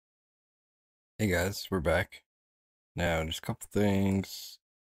Hey guys, we're back. Now, there's a couple things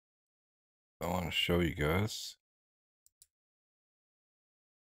I want to show you guys.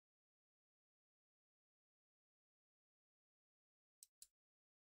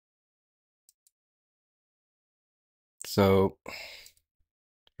 So,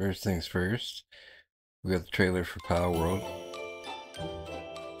 first things first, we got the trailer for Palworld.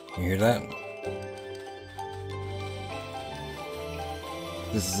 You hear that?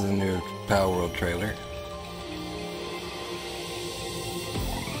 This is the new Palworld trailer.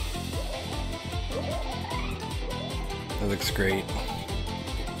 It looks great.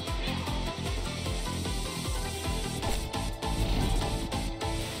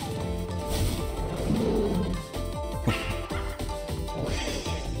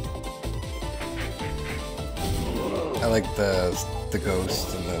 I like the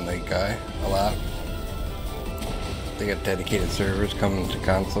ghost and the night guy a lot. They got dedicated servers coming to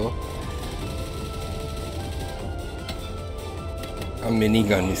console. A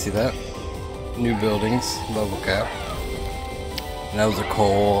minigun, you see that? New buildings, level cap. And those are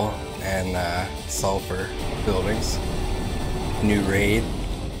coal and sulfur buildings. New raid.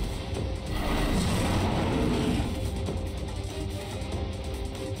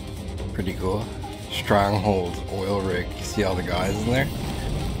 Pretty cool. Stronghold oil rig. You see all the guys in there?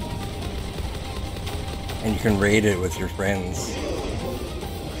 And you can raid it with your friends.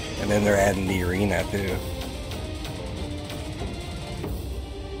 And then they're adding the arena too.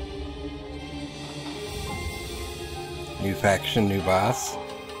 New faction, new boss.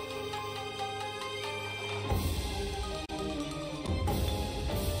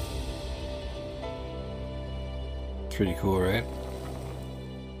 Pretty cool, right?